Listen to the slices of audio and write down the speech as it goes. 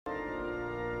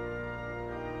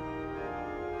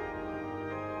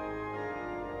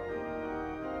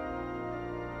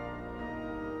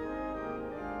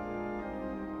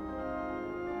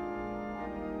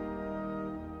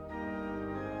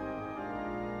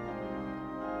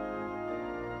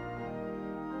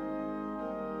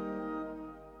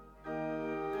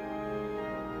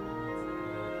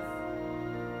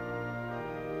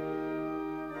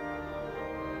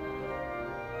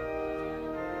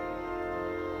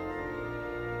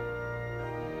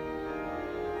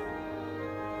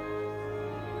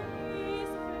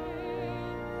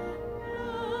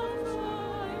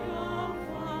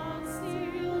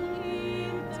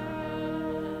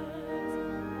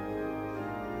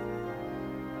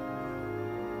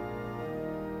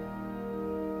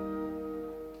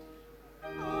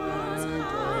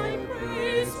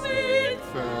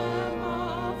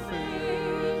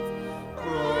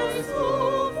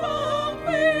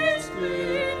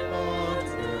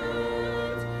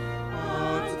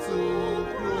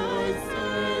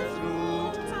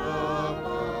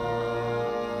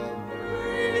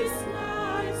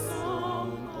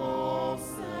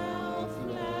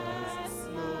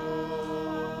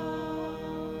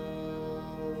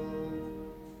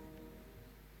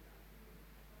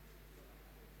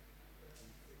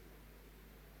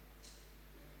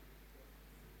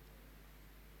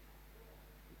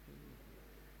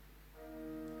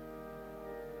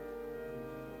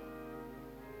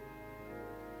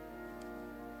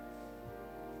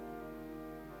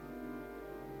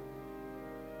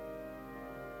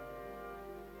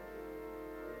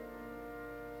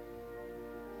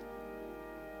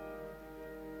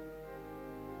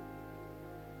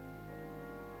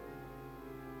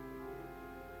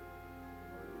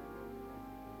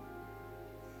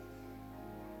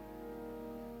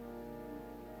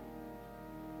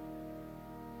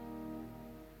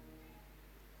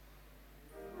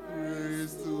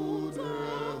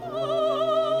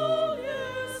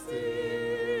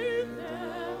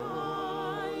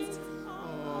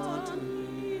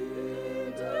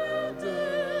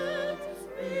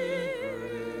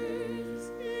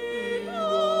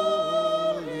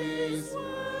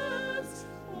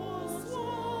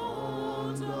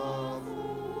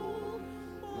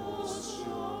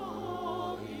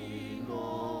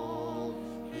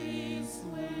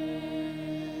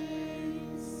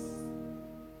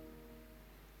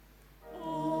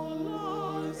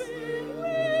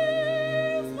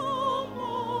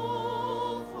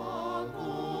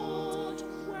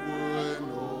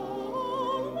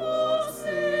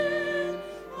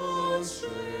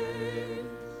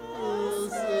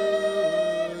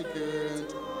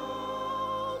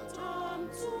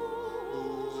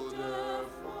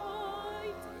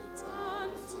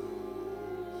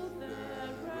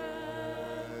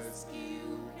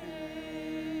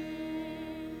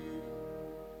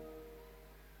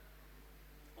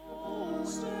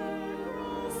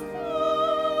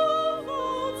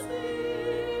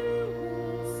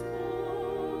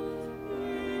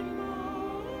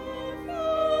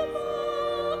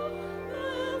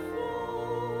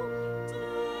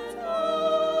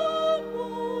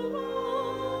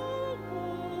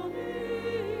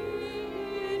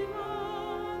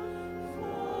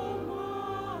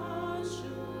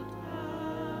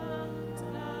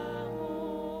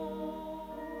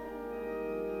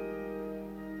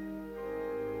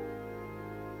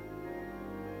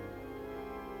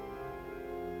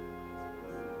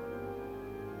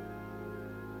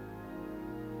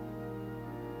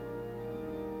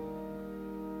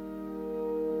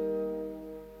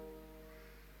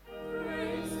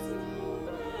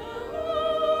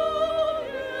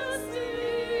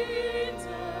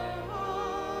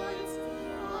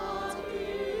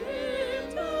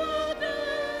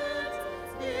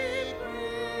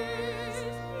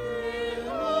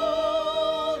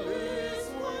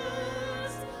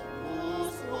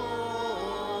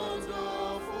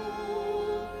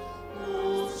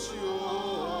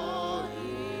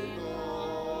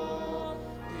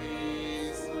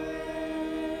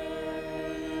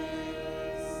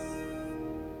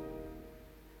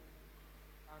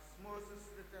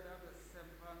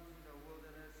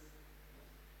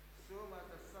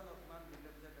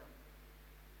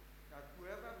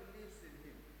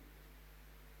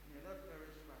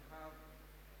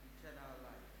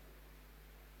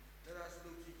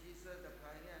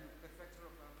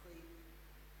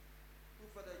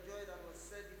for the joy that was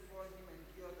set before him,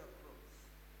 endured the cross,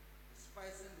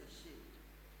 despising the shame,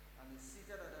 and is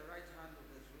seated at the right hand of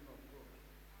the throne of God.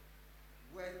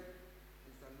 Worthy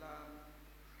is the Lamb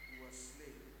who was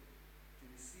slain to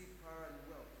receive power and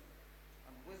wealth,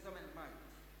 and wisdom and might,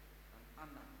 and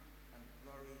honor, and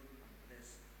glory, and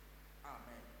blessing.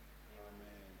 Amen.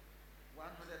 Amen.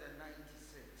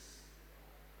 196.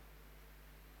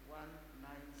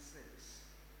 196.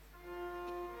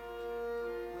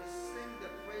 We sing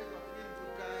the praise of him who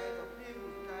died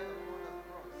upon the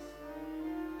cross,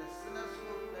 the sinner's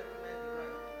hope that made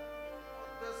right. For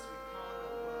this we count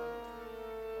the world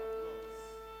of loss.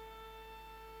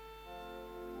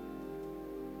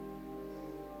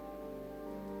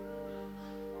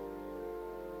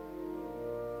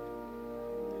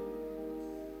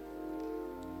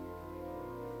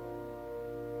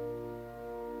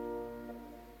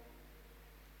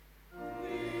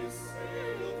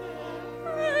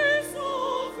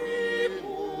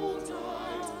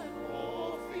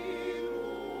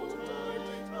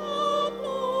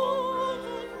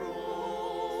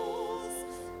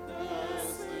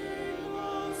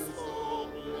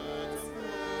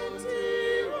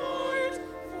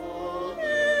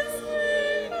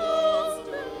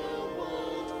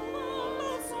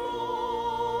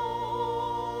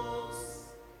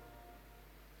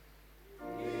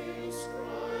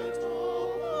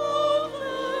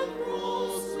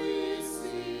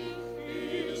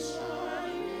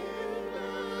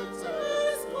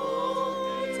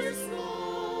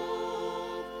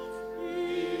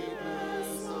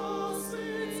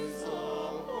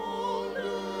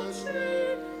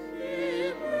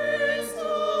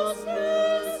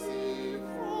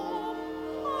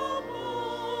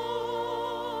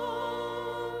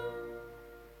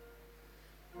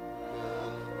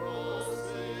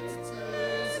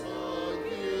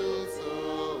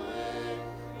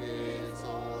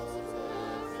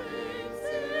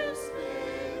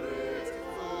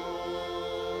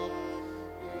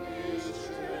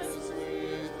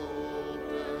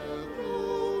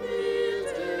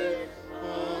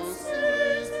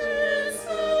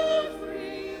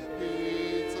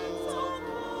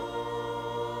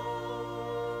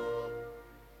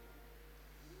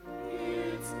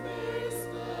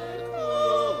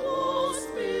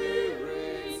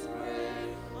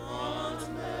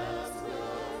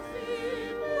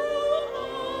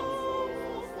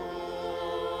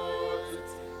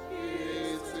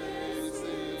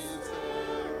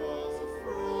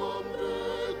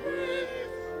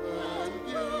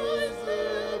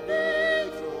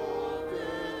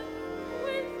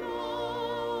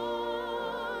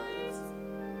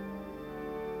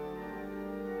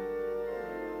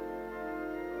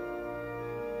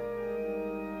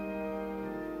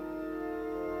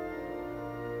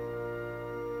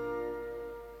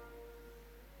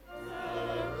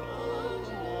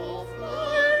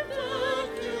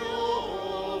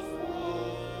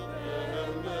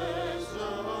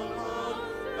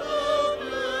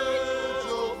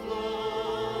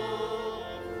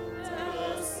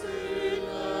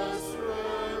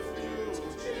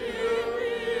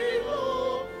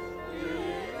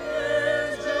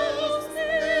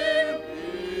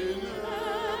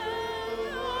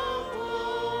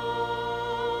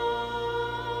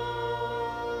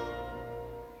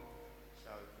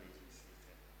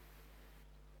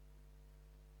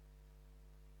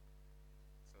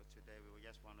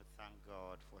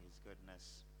 God for his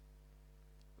goodness.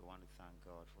 We want to thank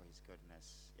God for his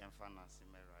goodness. Yamfana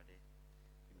simerade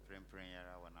imprempren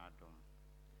yara wanadom.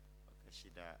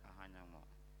 Okashida ahanyamo.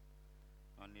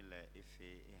 Onile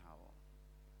ife ihawo.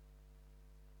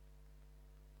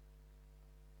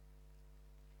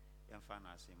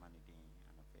 Yamfana simanidin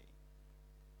anope.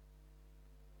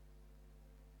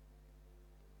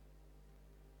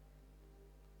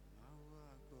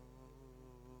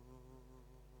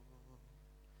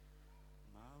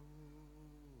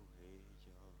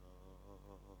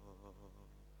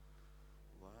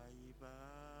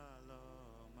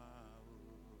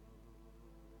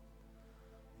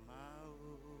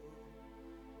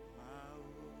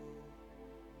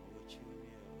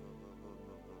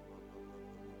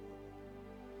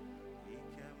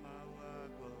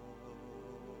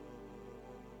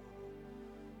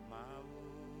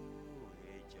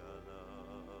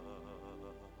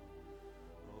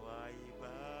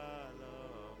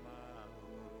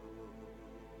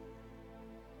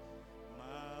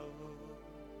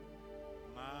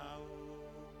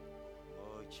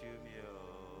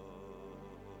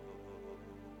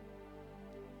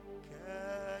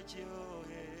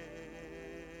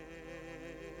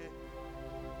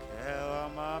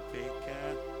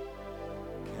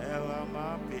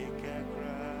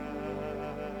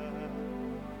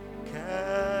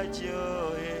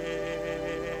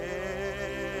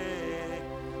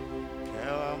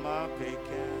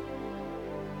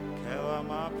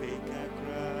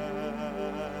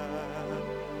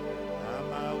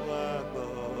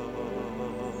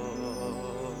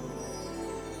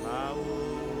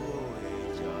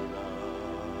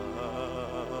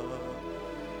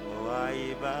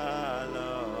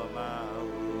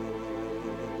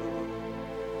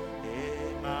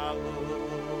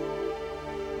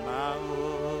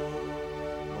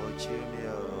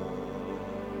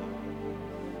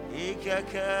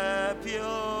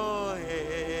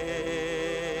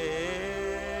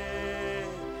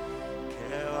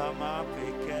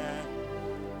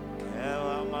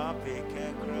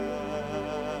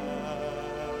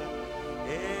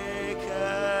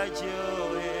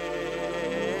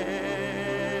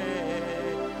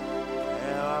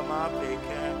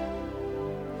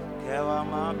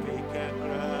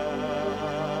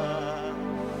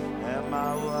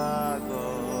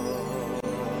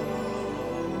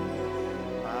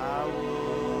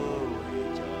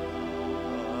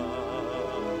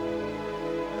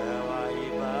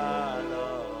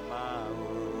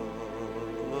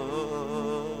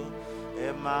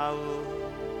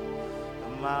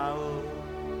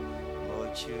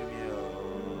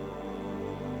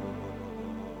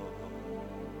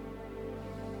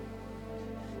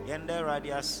 Yende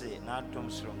radiase na atom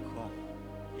sronko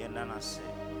yenda na se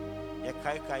ye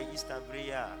kai Easter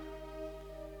bria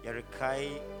ye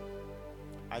rekai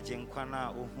ajenkwana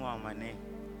ohu amane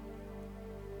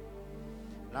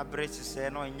na bresi se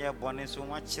no nye bone so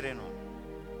nwa kire no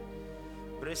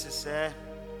bresi se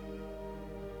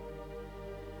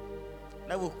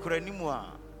na wokura nimu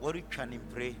a woretwa ne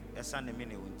mpre esa ne me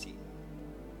ne wonti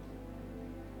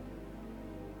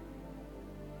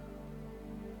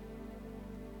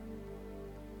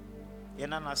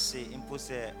yena na se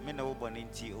impose me na wo bone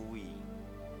nti owi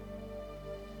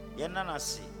yena na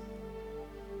se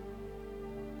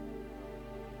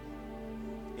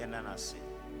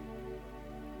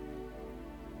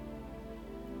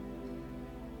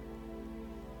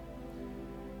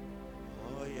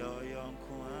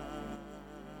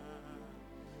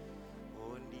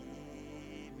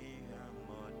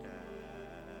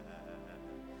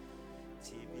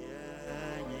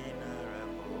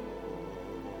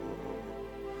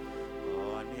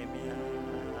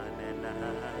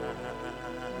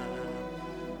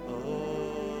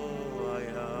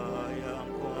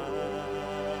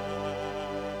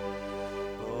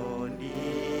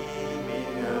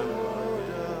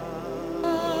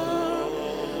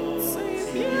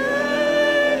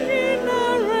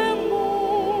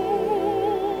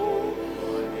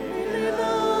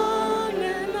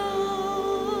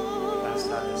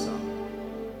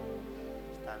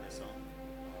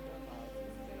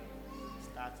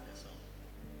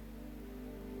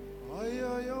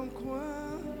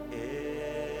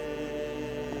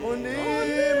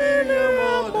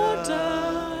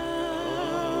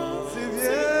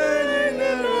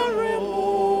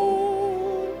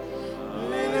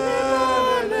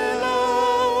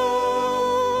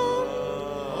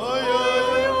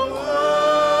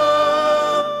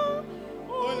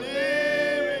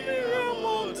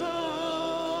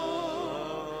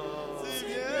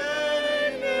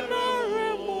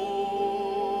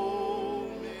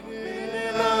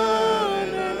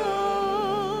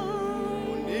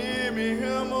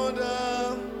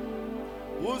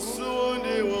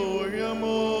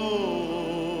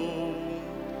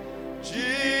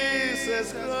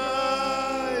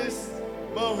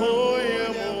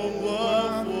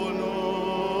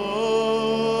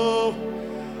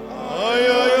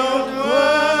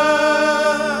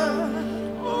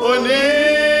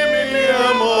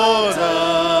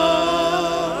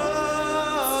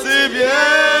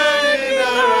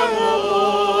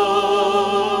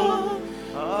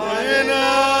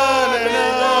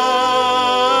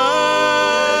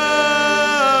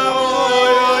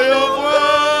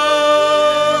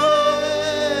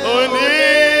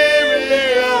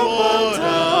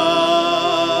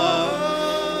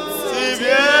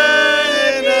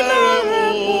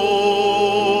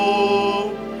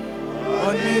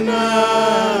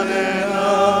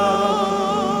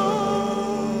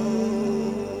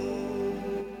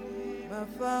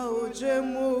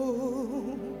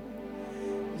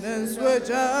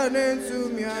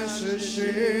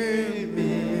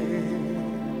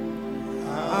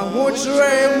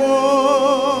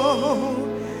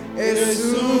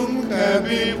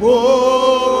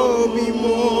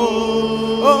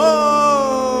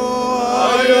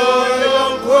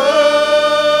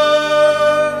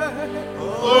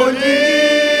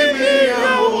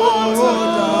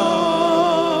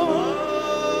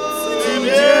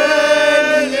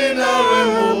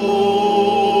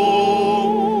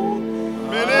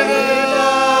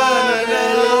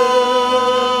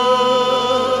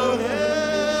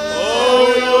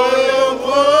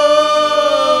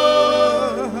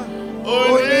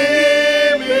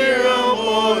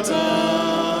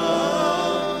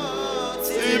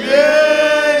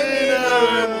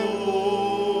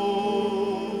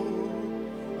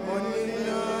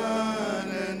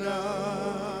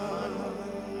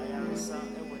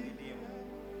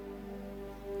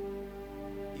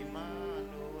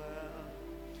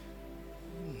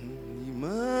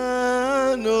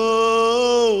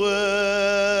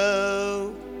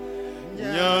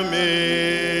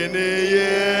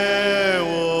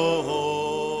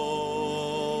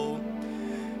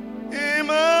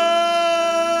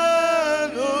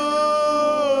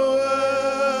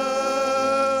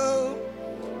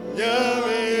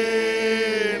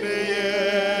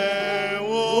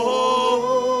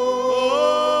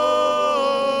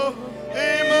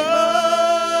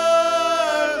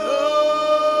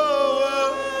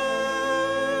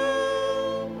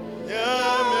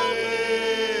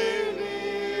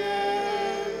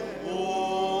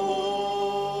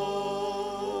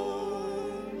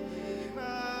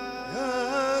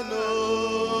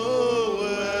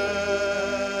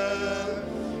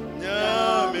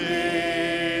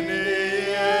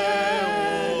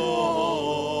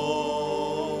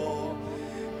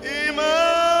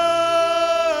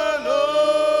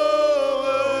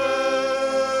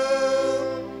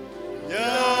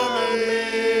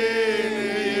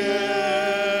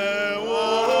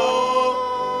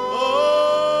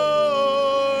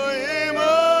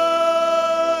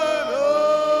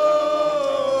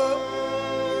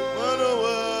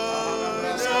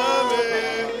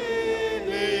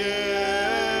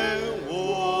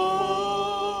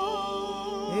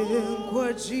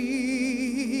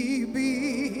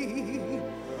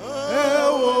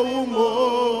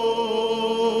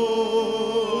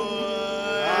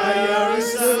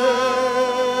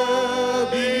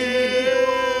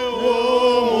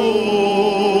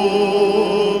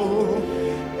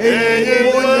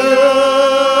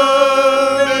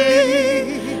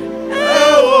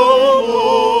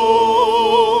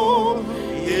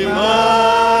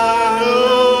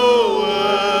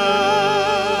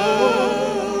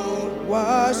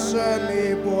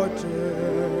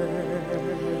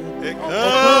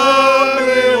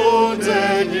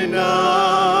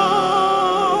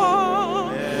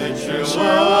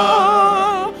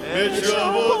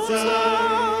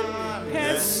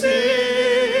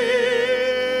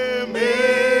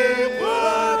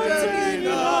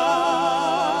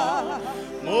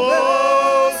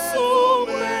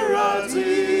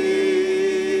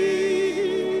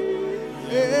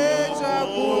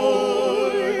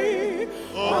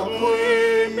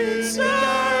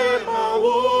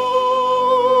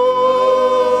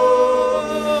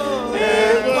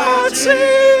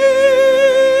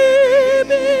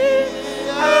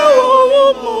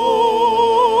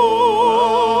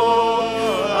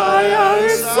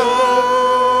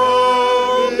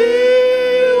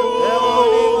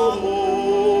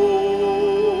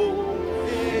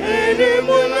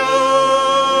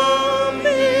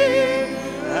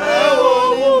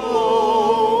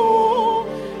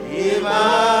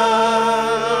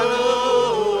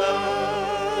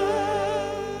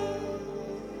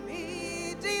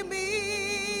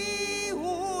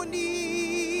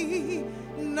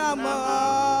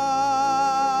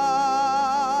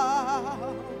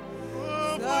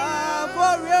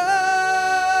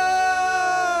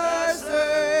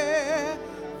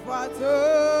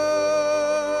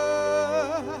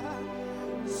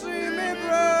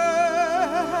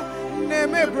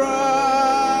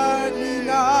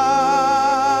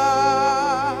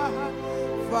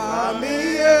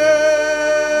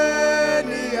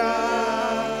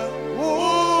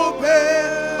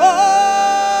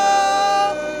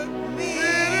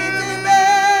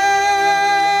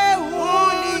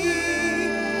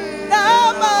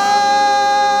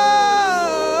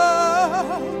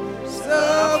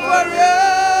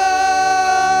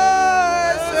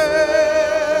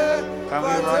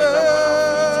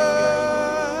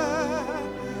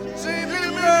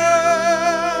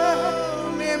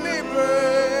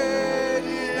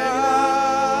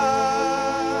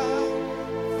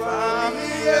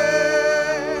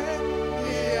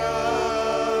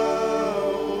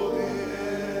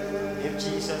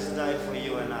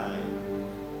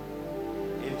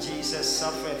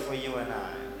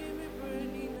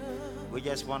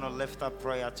Want to lift up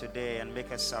prayer today and make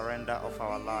a surrender of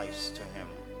our lives to Him.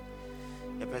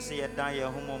 The person you die, your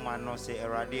home man no say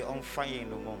erade on fire in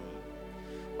the mum.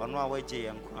 On what way je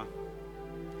yankwa.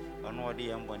 On what the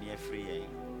yambon ye free.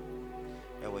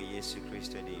 Ewa Yesu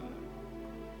Christo dim.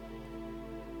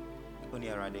 Oni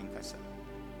erade nkasa.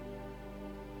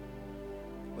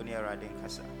 Oni erade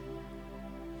nkasa.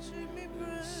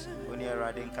 Oni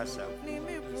erade nkasa.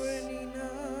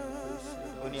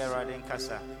 Oni erade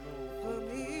nkasa.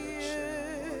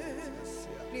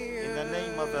 In the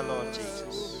name of the Lord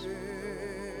Jesus,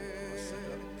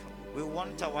 we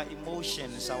want our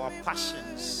emotions, our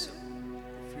passions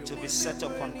to be set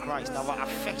upon Christ, our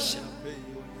affection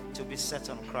to be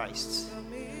set on Christ,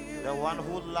 the one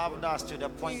who loved us to the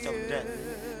point of death.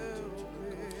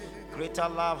 Greater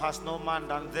love has no man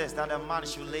than this, that a man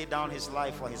should lay down his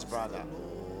life for his brother.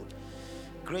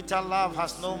 Greater love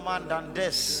has no man than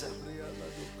this,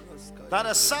 that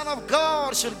the Son of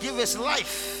God should give his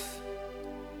life,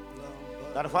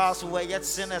 that whilst we were yet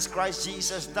sinners, Christ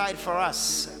Jesus died for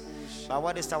us. But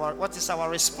what is our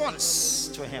response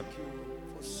to Him?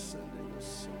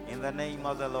 In the name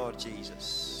of the Lord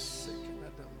Jesus.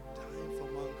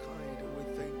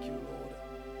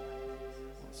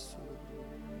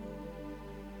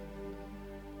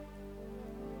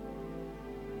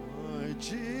 My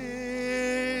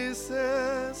Jesus,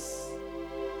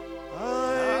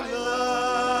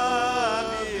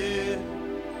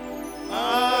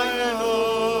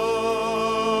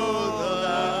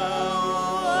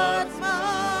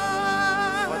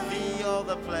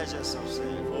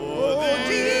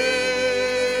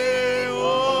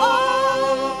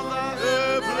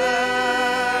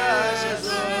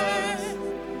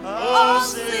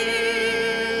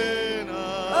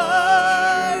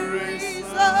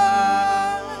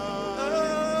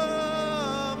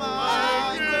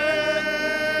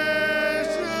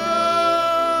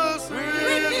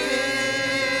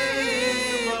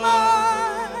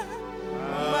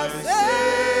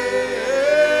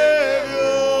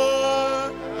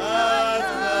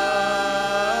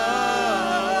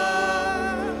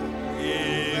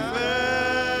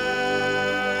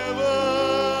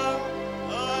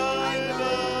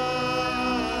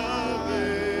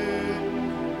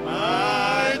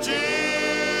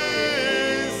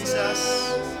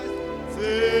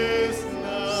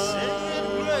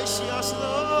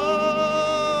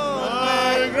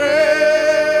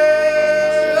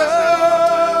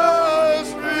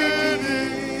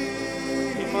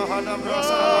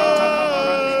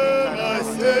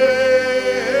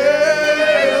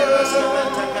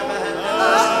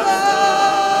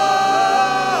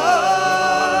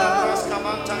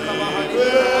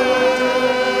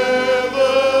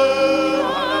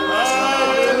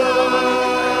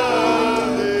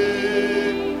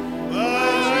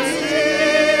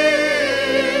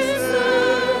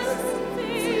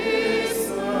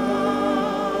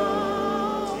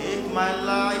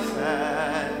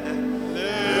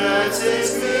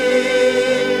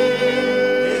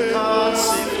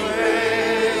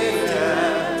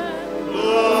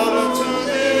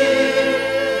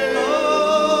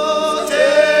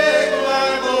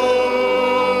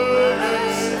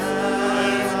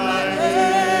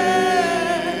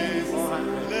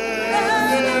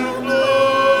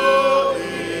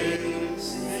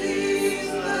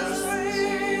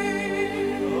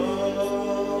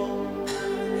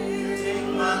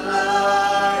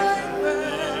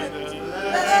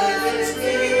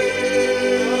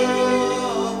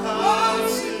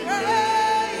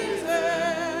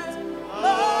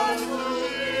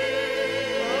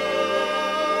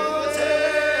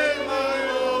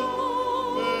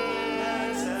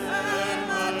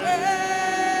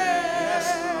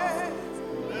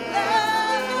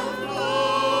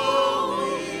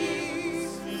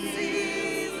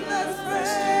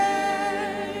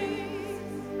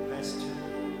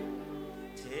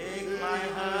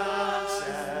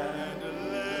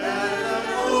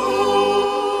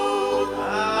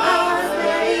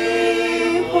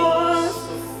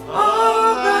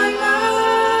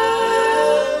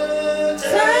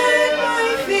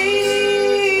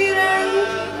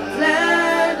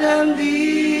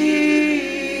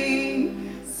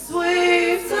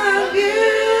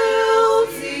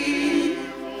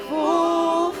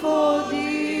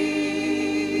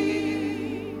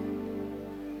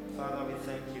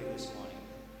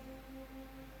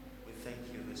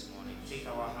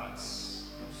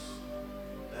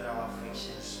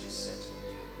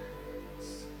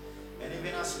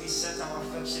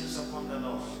 affections upon the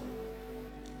Lord.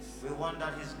 We want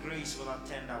that His grace will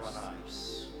attend our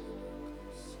lives.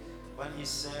 When He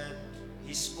said,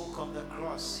 He spoke on the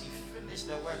cross, He finished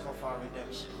the work of our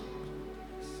redemption.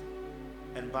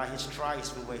 And by His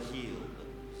stripes we were healed.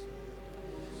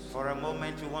 For a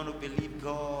moment we want to believe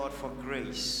God for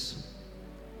grace,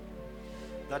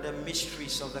 that the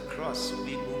mysteries of the cross will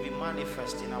be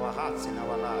manifest in our hearts, in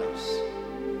our lives.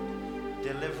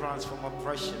 Deliverance from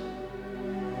oppression.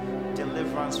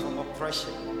 Deliverance from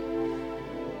oppression.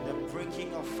 The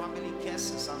breaking of family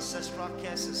curses, ancestral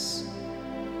curses.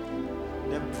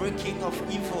 The breaking of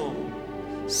evil,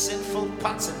 sinful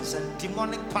patterns and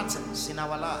demonic patterns in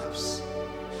our lives.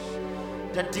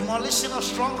 The demolition of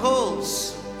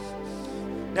strongholds.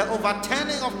 The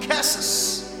overturning of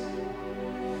curses.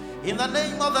 In the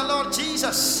name of the Lord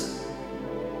Jesus.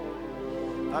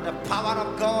 That the power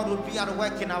of God will be at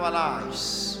work in our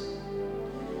lives.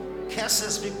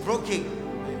 Curses be broken.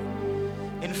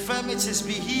 Infirmities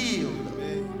be healed.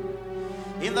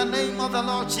 In the name of the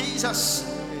Lord Jesus.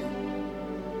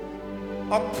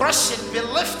 Oppression be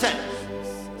lifted.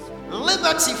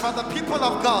 Liberty for the people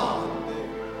of God.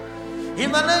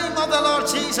 In the name of the Lord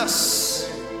Jesus.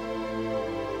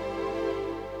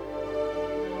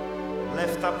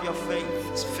 Lift up your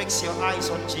faith. Fix your eyes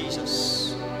on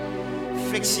Jesus.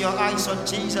 Fix your eyes on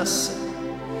Jesus.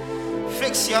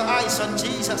 Fix your eyes on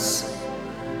Jesus.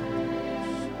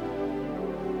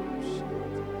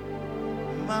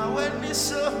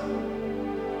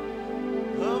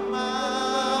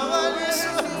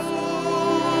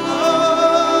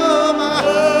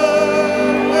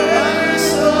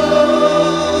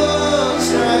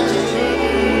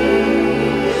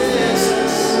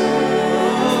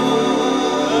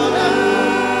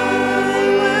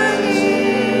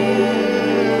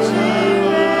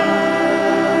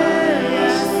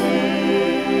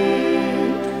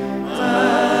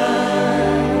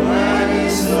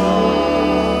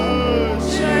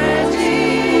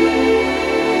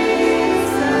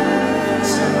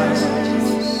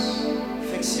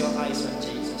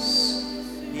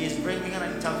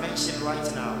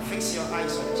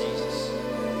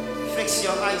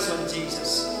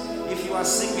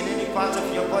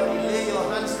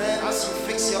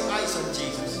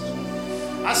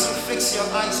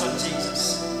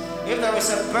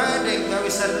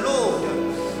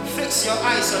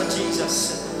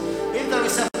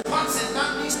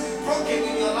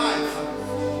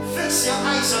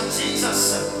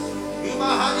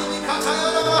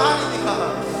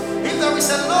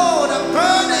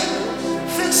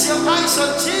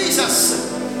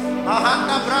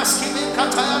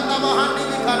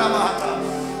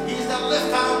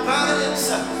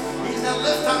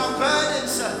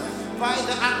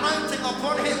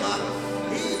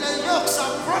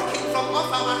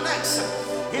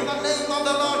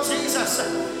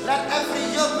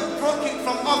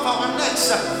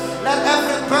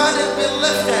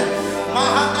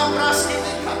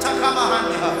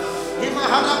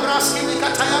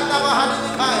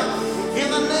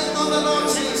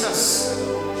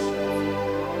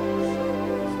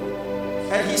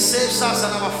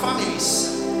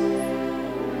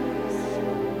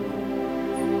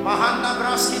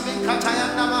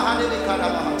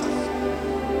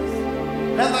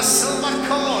 Let the silver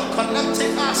cord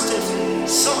connecting us to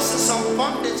sources of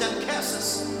bondage and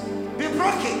curses be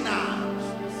broken now.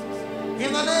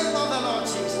 In the name of the Lord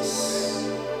Jesus.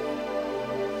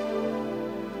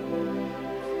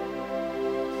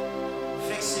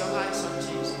 Fix your eyes on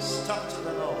Jesus. Talk to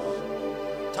the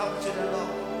Lord. Talk to the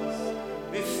Lord.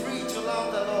 Be free to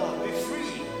love the Lord. Be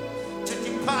free to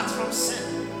depart from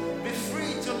sin. Be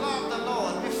free to love the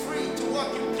Lord. Be free to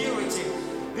walk in purity.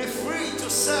 Be free to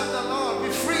serve the Lord. Be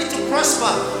free to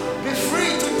prosper. Be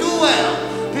free to do well.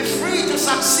 Be free to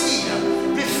succeed.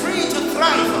 Be free to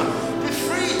thrive. Be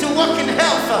free to walk in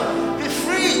health. Be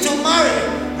free to marry.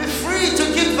 Be free to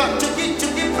give birth to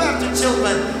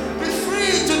children. Be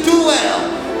free to do well.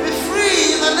 Be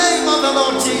free in the name of the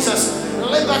Lord Jesus.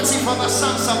 Liberty for the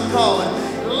sons of God.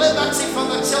 Liberty for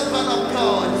the children of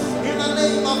God. In the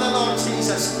name of the Lord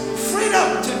Jesus.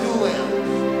 Freedom to do well.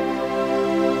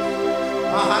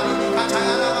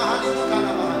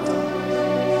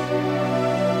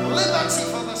 Liberty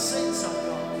for the saints of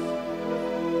God.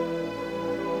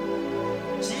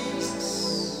 Jesus.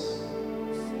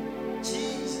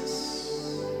 Jesus.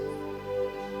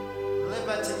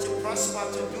 Liberty to prosper,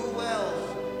 to do well,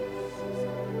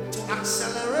 to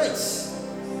accelerate,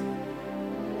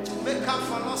 to make up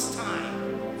for lost time.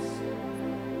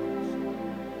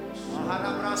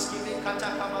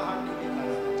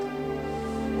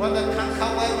 When the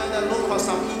cankerworm and the locusts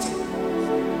are eating,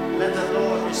 let the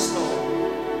Lord restore.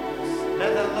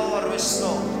 Let the Lord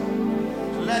restore.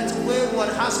 Let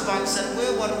wayward husbands and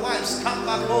wayward wives come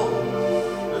back home.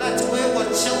 Let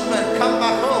wayward children come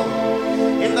back home.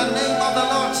 In the name of the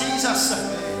Lord Jesus,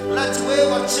 let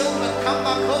wayward children come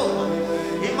back home.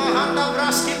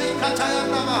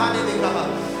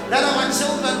 Let our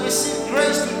children receive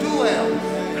grace to do well,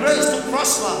 grace to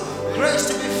prosper, grace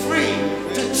to be free,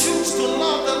 to choose to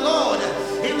love the Lord.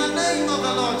 In the name of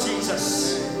the Lord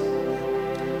Jesus.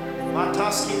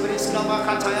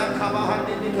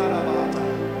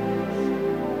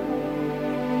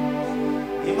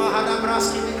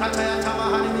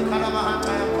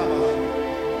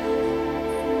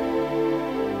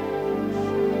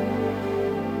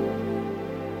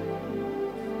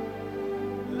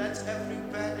 Let every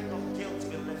burden of guilt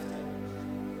be lifted.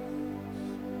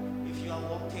 If you are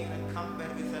walking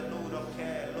encumbered with a load of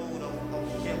care, load of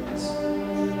guilt,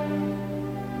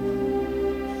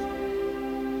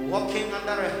 walking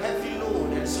under a heavy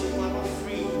load, and so you are not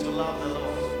free to love the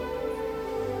Lord.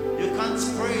 You can't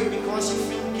pray because you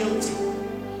feel guilty.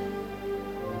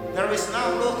 There is now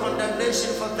no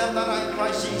condemnation for them that are in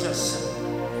Christ Jesus.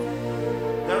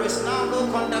 There is now no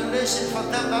condemnation for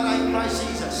them that are in Christ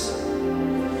Jesus.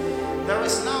 There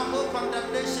is now no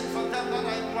condemnation for them that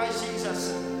are in Christ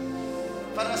Jesus.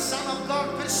 For the Son of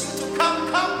God bids you to come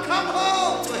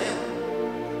home to Him.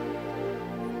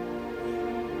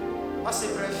 What's the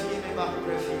breath?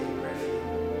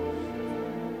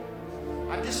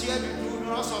 And this year you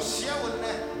do also share with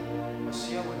them.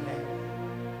 Share with them.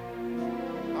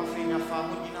 Afrina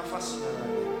Famudina Fasuna.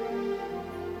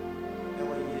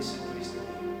 Ewa Yesu Christ.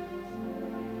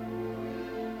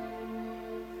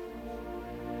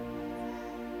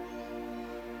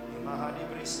 Mahadi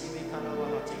Bresivi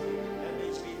Kanawahati.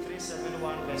 MHB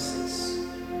 371 verse 6.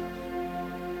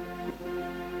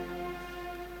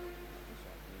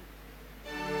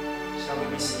 Shall we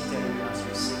be seated as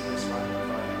we sing this one in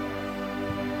prayer?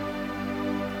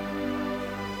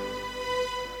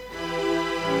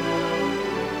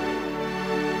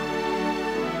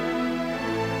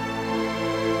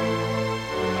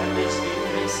 MHB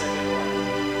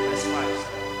 371 verse 5.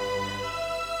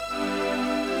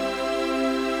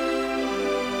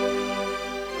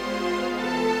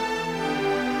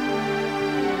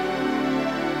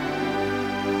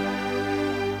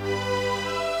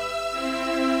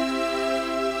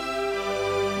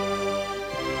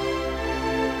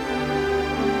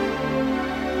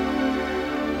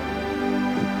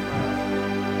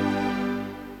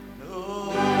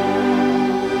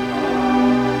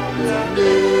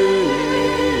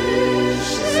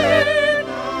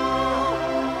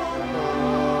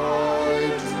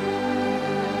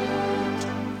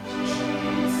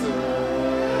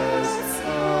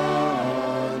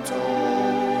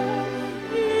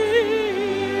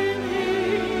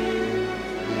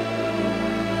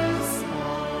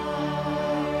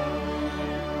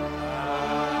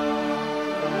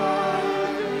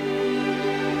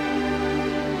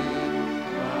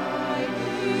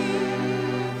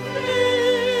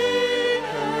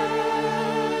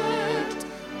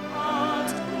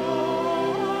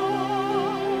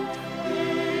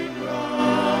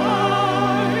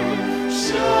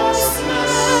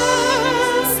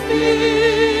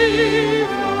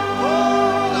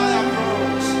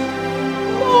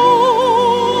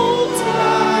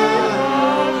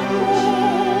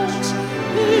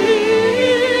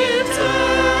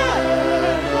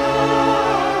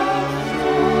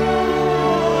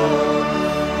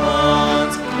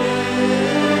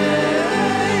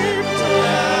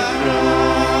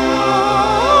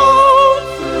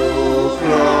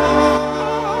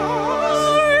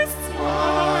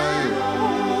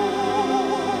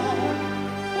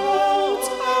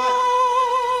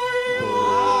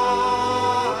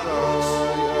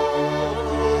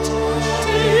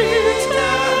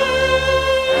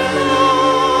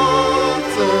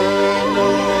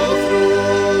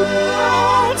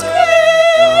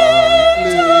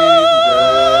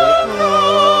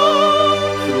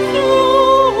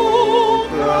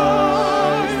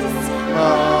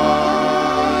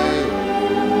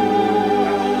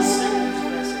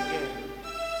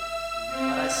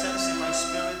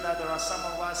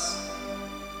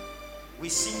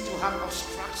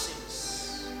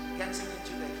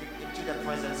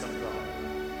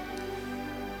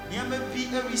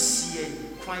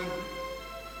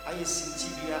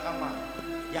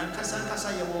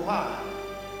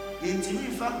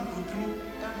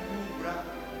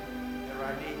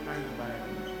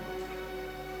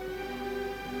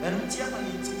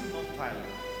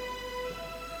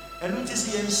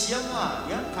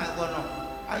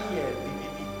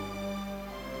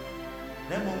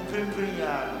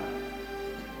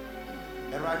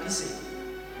 Eradi say,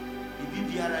 Bibi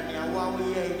biara ni awa wo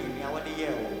ye ni awa de ye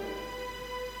wo.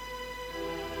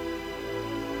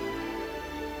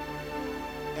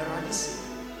 Eradi say,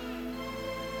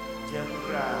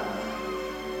 Jemura.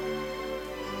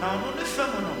 Now no the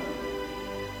femono.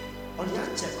 On ya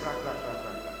check crack.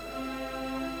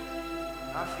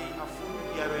 Afi afu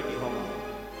biara ni ho.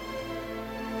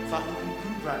 Fa ku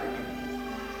brand ni.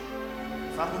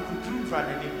 Fa ku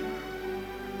brand ni.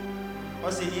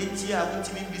 Ose ye tia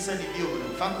wutimi bisa ni bio no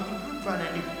fa ku brand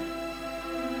ni.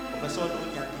 Obeso no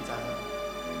nya pita no.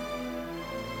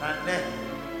 Na ne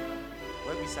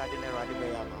we bisa de na rade be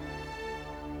ya ma.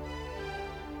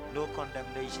 No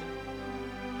condemnation.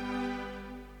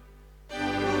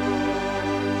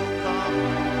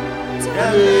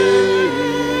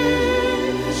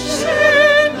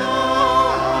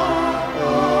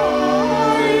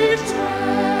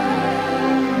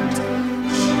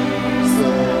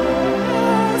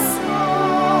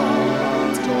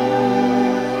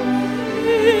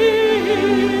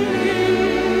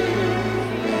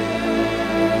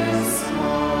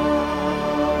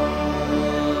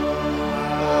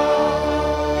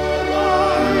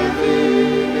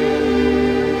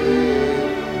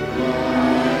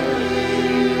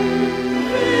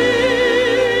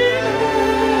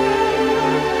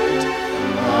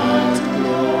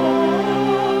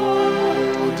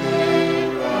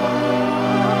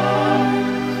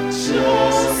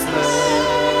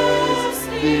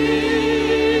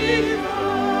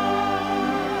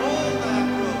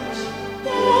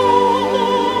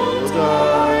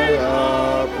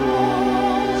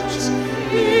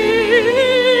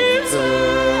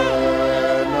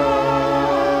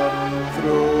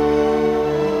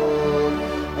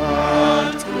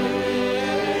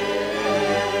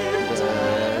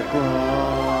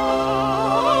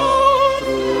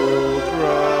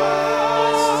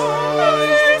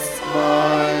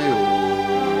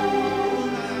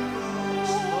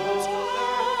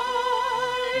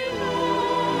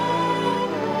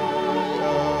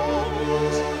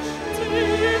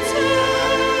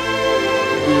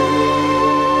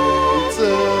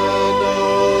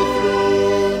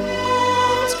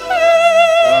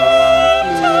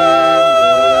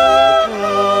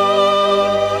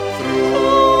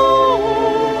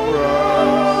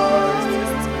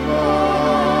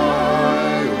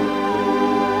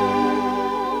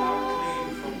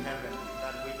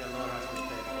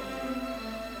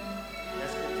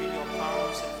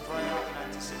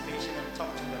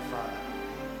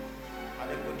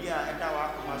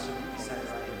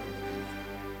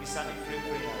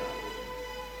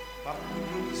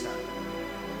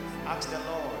 Ask the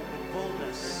Lord with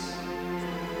boldness.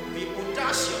 Be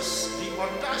audacious in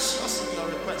your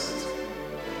request.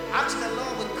 Ask the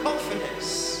Lord with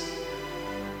confidence.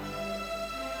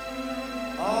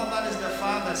 All that is the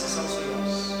Father's is also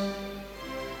yours.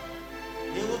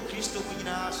 He will Christ to win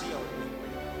us your way.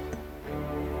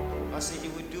 I say He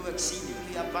will do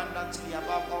exceedingly abundantly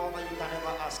above all that you can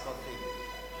ever ask or think.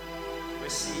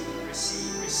 Receive. In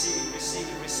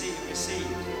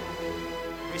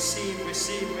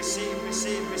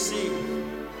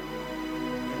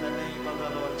the name of the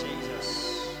Lord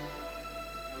Jesus.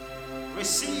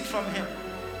 Receive from Him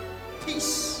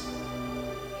peace.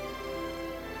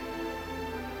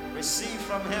 Receive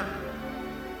from Him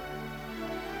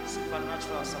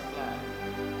supernatural supply.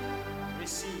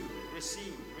 Receive.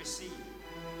 Receive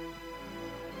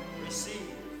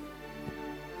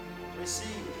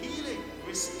healing.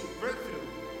 Receive breakthrough.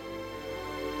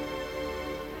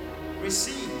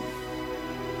 Receive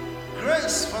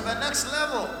grace for the next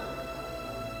level.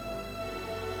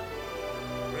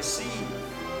 Receive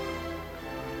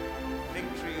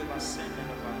victory over sin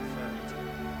and over infirmity.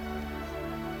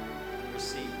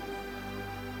 Receive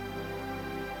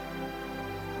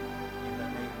in the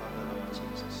name of the Lord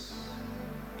Jesus.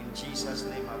 In Jesus'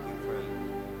 name I will pray.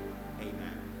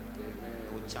 Amen.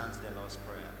 We will chant the Lord's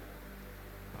Prayer.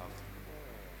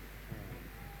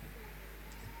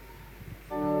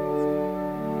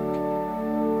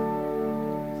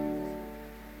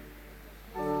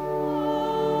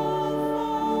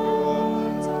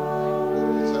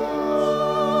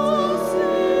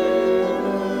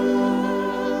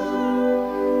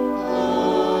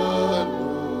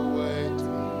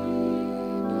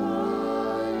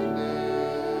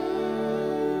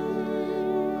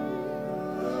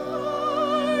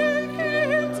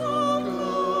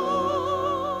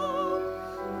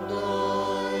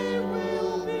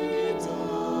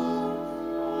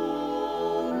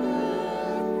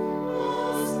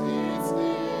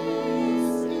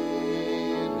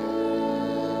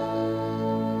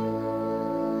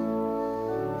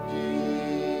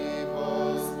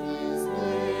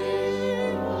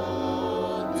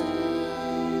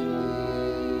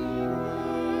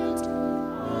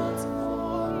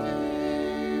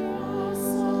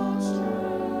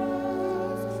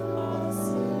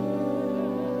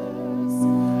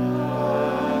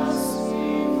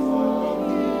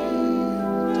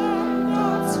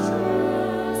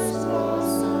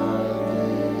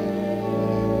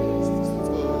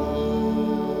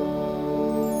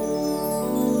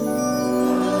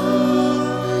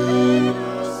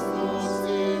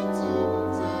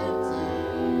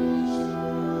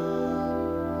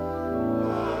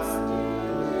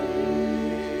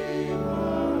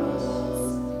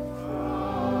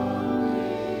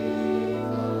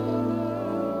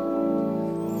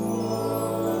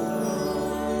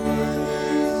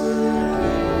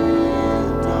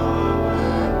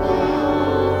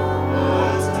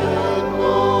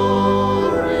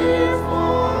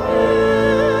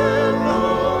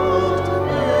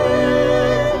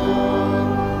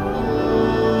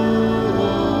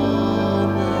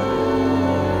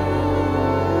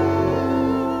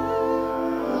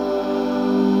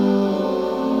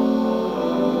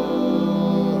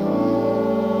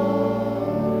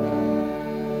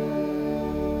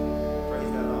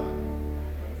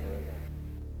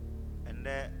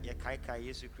 kai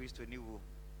Yesu Kristo ni wo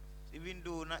even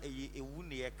though na ewu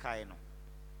ne ye kai no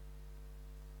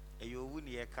ewu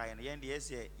ne ye kai no yen de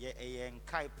ye ye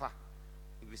nkai pa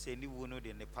if say ni wo no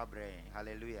de ne pa bre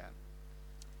hallelujah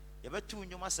ye betu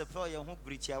nyoma sepa ye ho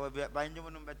brichia ba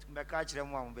nyoma no be ka kire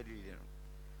mo am be di no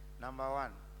number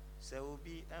 1 say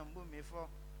obi embu me for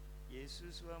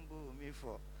Jesus wambu me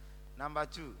for number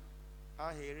 2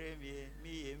 ahere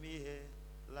mi he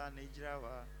la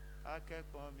nijrawa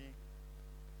akekpo mi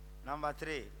number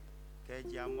 3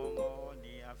 keja momo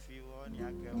ni afiwo ni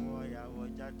akewo ya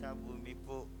wojata bumi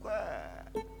po kwa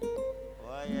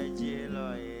oye jelo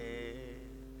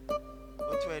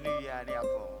what when you are there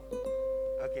for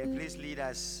okay please lead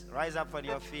us rise up on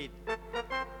your feet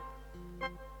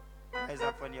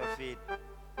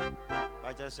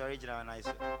but just original nice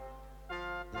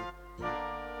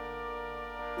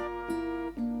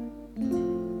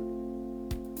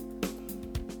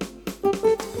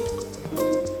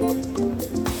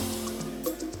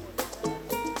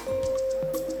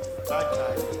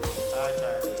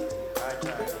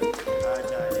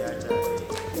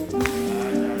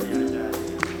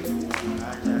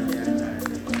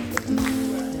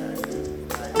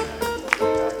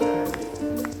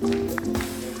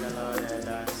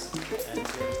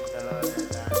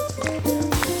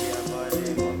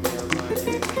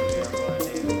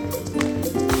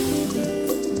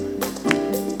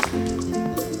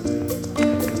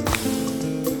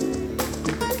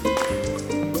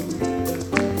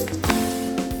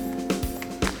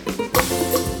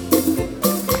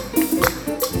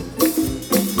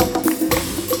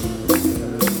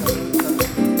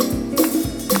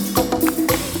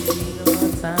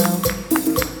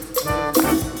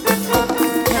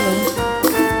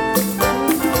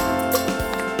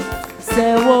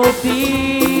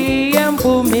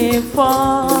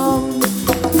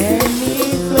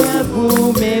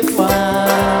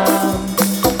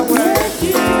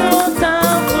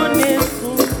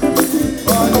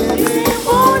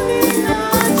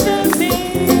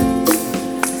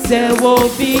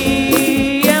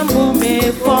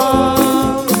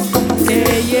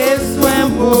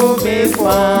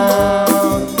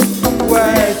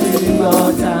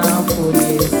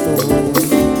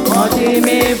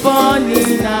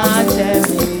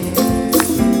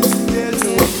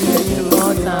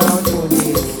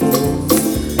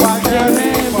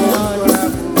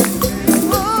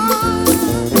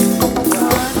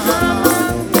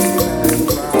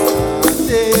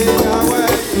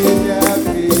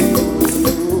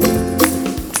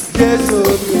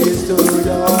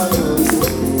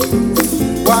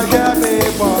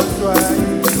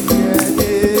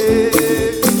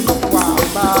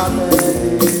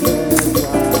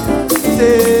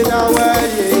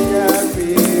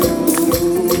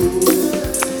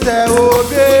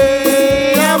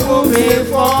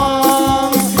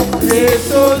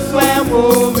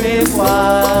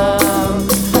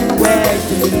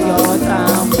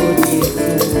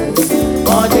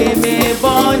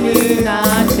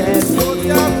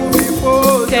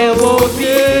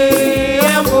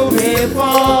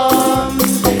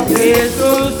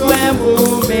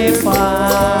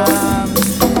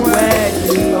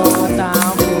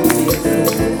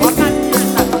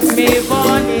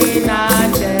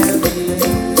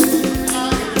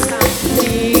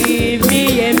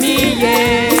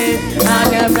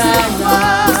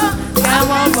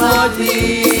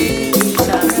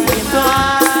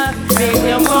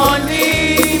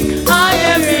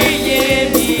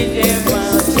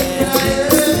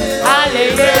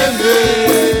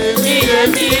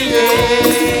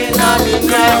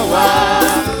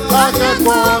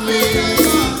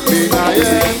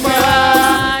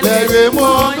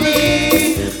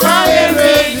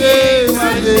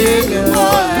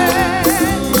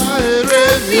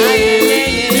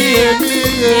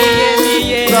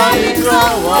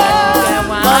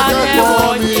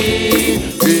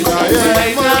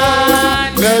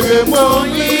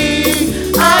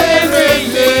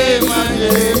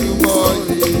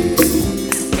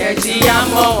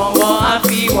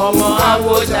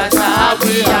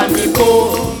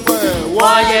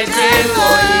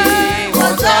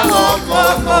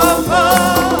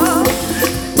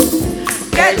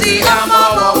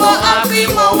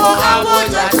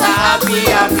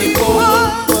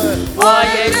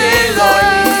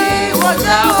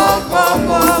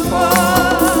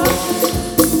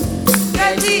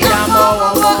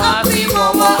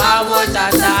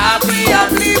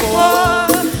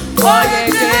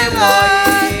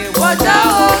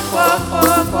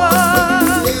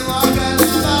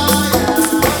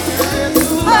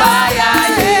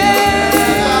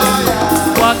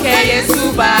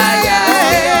Subaya,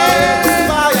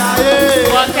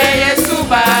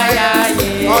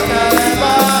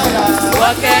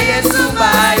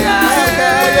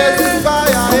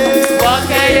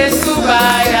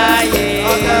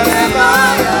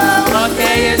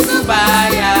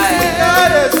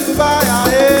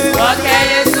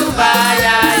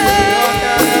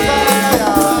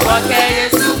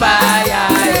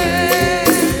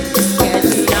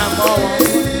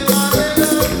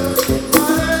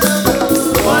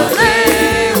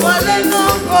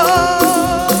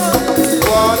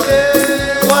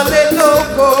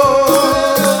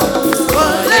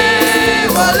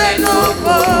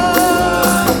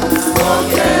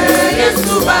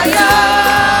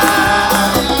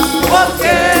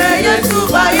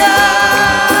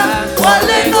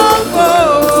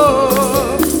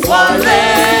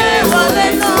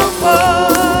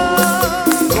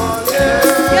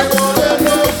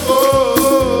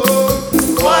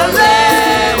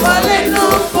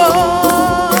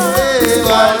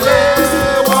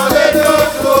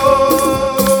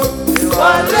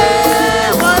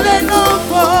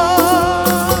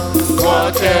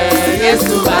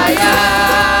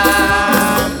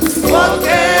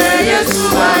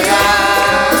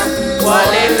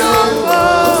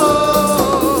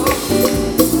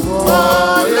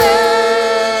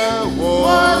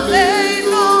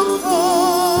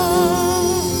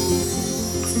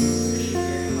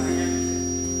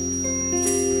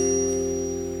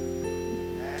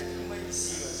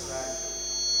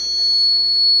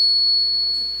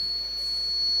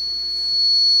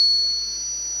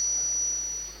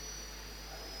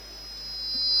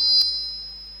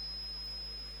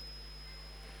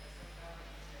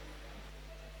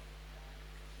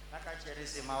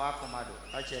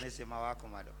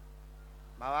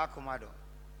 Mawakomado.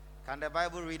 Can the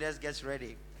Bible readers get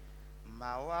ready?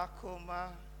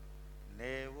 Mawakoma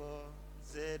newo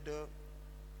zedo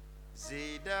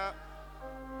zida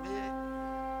me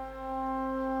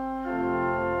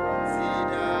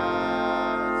zida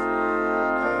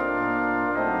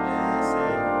mese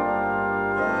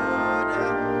oda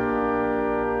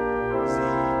zi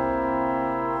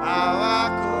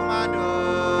mawakomado.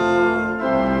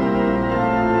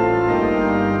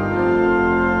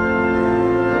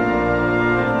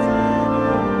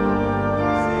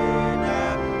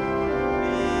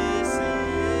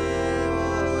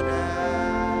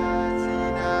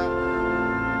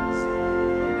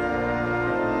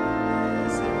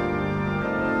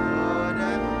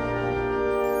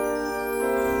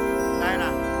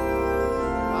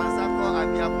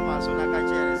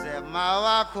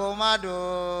 Mawakomado.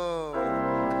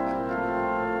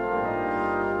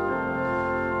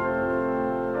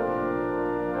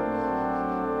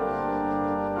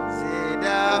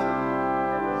 Zida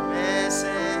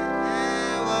mese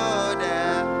woda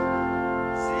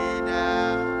zida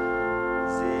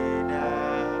zida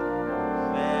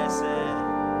mese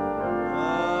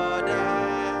woda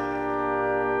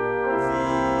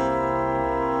zida.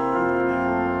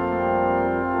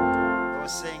 We'll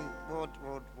sing, would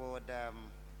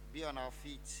be on our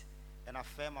feet and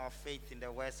affirm our faith in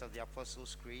the words of the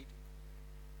Apostles' Creed,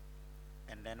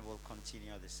 and then we'll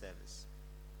continue the service.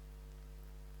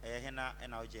 Ehena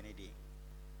and our journey day.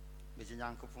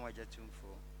 Bijanyanko Pumaja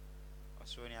Tumfo,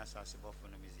 Australia Sassabo for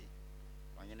Namizi,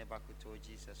 on your Nebakuto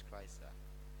Jesus Christ,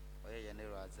 or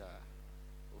Yaneraza,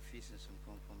 Office and some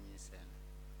compromise,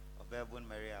 or Babun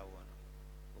Maria one,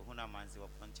 or Huna Manzi or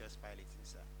Pontius Pilate,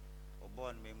 or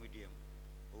born Memudium,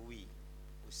 or we,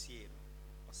 or see him,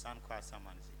 or San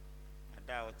Quasamanzi, and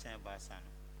thou ten Basan,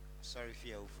 sorry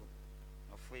fear of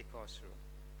or free cost room,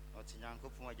 or Tinyanko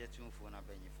Pumaja Tumfo and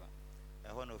Abenifa. A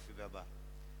honor of Baba,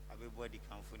 everybody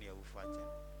come for near Ufaten.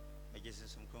 Majesty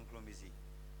some compromise.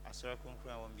 I saw a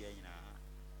concrete one being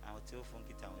I will tell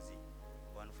Funky Townsi,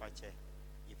 one fatcher,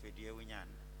 if a dear winyan,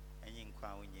 and in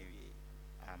Kwa Winyevi.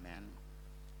 Amen.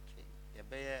 Okay, a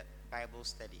better Bible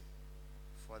study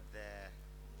for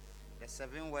the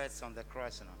 7 words on the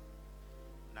cross.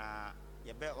 Now,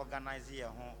 you better organize your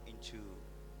home into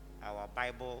our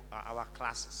Bible, our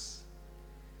classes.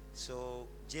 So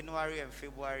January and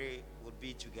February would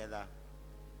be together.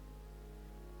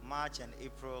 March and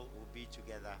April will be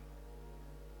together.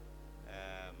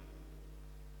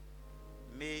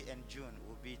 May and June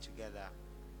will be together.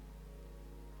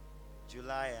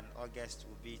 July and August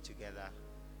will be together.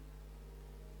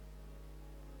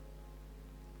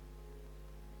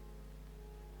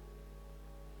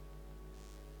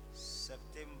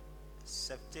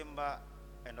 September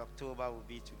and October will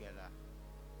be together.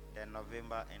 Then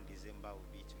November and December will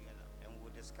be together. And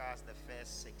we'll discuss the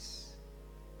first 6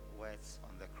 words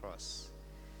on the cross.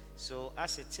 So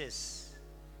as it is,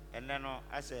 and then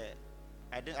I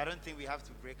don't think we have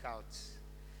to break out.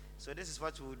 So this is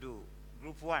what we'll do.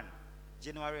 Group 1,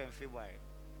 January and February.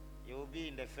 You will be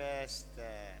in the first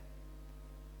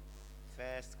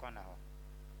corner.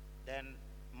 Then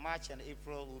March and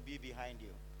April will be behind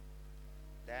you.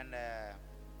 Then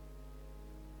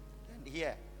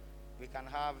here. we can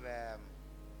have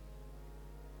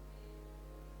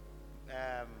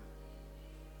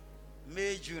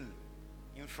May, June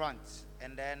in front,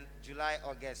 and then July,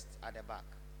 August at the back.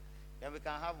 Then we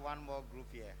can have one more group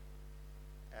here.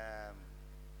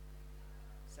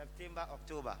 September,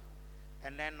 October,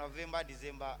 and then November,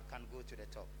 December can go to the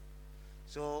top.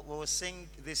 So we'll sing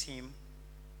this hymn,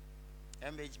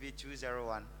 MHB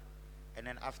 201, and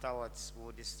then afterwards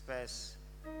we'll disperse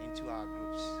into our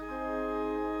groups.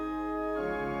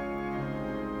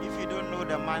 If you don't know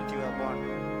the month you were born,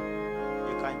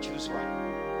 you can choose one.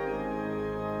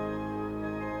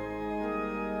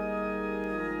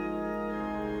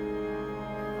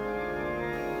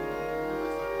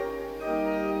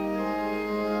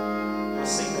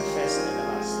 Sing the first and the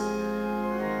last.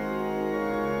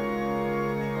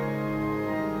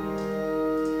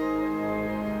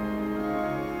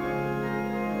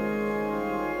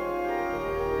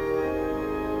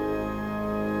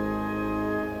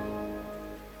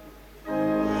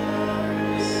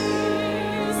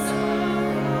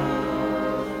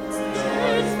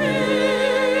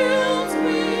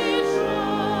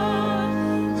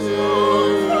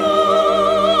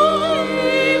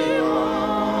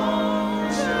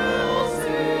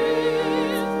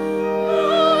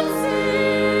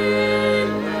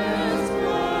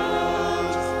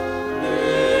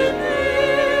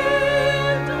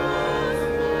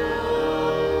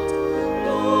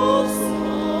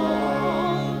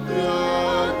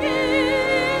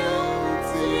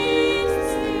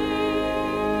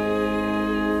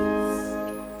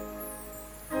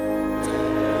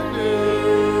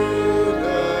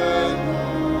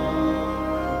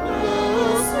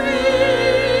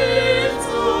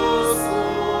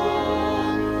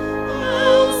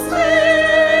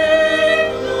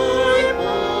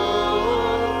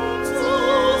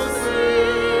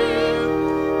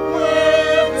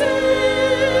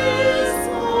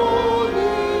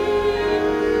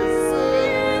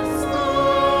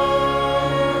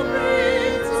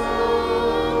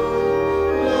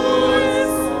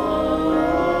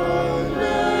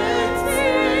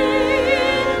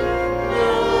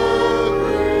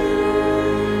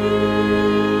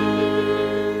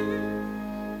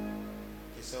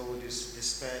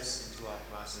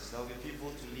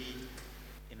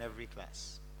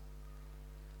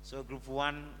 So group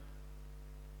 1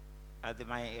 at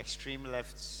my extreme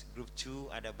left, group 2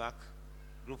 at the back.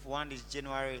 Group 1 is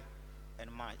January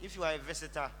and March. If you are a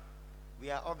visitor,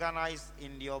 we are organized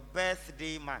in your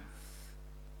birthday month.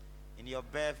 In your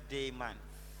birthday month.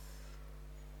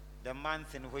 The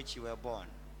month in which you were born.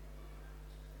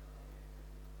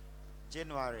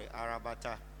 January,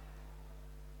 Arabata.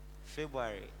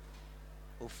 February,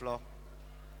 Oflo.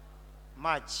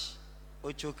 March,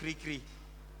 Ochokrikri.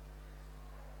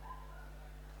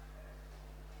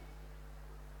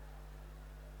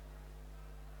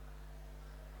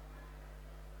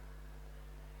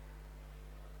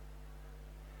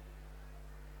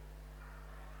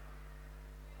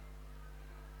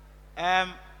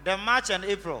 The March and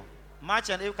April. March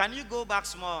and April. Can you go back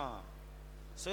small?